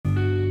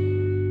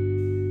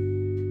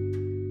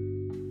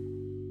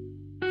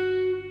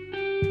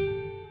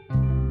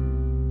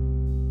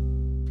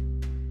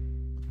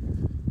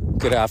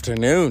Good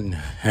afternoon,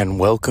 and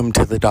welcome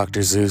to the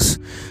Dr. Zeus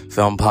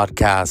Film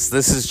Podcast.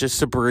 This is just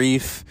a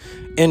brief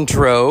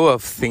intro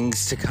of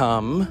things to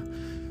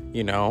come.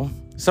 You know,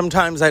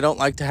 sometimes I don't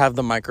like to have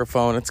the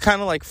microphone. It's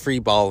kind of like free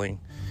balling,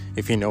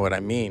 if you know what I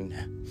mean.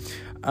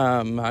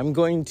 I'm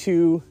going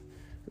to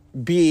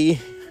be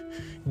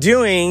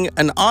doing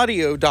an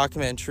audio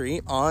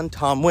documentary on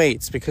Tom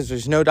Waits because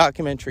there's no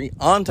documentary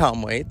on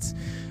Tom Waits.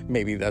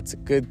 Maybe that's a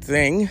good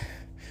thing.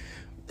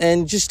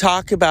 And just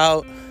talk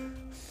about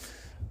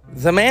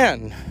the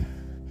man,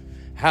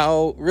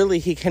 how really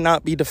he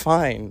cannot be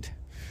defined.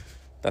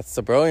 That's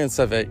the brilliance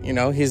of it. You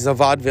know, he's a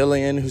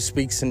vaudevillian who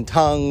speaks in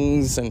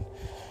tongues and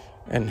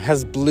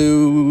has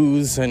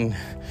blues and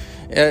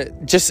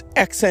just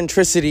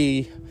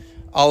eccentricity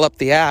all up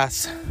the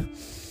ass,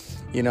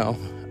 you know.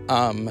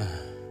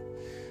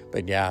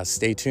 But yeah,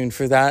 stay tuned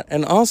for that.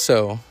 And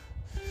also,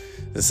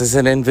 this is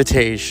an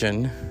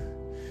invitation.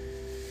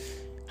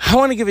 I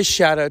want to give a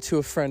shout out to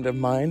a friend of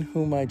mine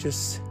whom I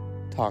just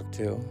talked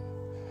to,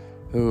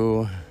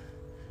 who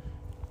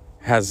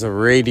has a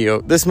radio.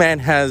 This man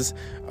has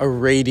a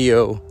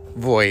radio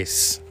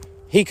voice.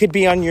 He could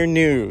be on your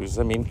news.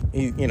 I mean,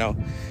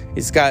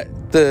 he's got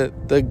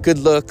the good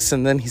looks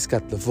and then he's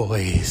got the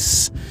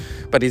voice.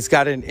 But he's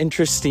got an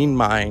interesting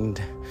mind.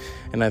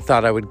 And I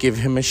thought I would give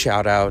him a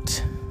shout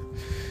out,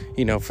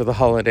 for the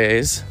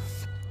holidays.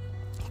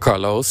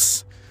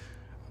 Carlos,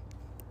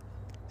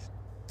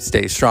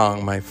 stay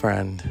strong, my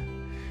friend.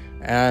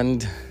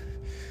 And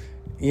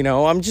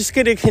I'm just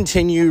going to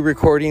continue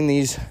recording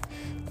these.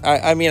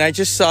 I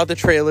just saw the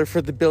trailer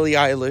for the Billie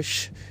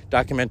Eilish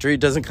documentary. It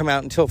doesn't come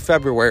out until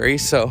February,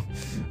 so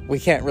we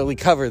can't really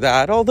cover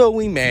that, although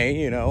we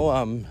may,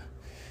 I'm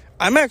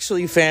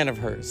actually a fan of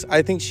hers.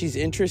 I think she's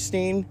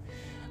interesting.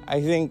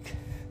 I think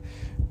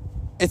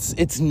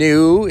it's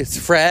new, it's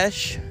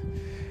fresh.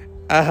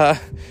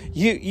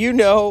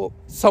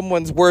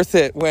 Someone's worth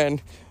it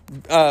when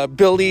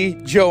Billy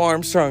Joe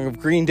Armstrong of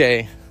Green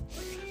Day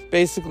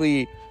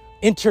basically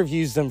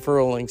interviews them for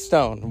Rolling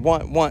Stone,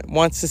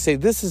 wants to say,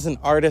 this is an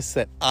artist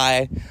that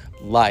I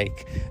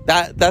like.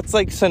 That's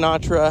like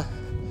Sinatra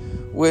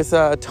with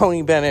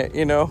Tony Bennett,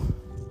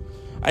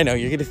 I know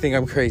you're going to think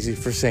I'm crazy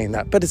for saying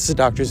that, but it's the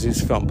Dr.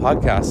 Zeus Film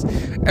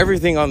Podcast.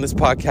 Everything on this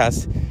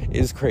podcast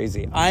is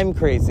crazy. I'm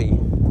crazy.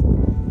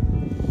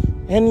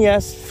 And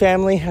yes,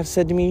 family have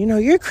said to me,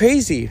 you're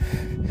crazy.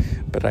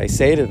 But I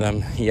say to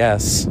them,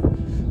 yes,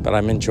 but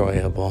I'm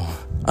enjoyable.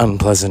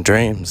 Unpleasant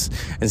dreams.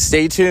 And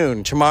stay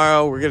tuned.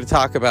 Tomorrow we're going to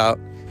talk about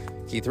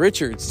Keith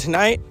Richards.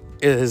 Tonight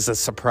is a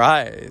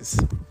surprise.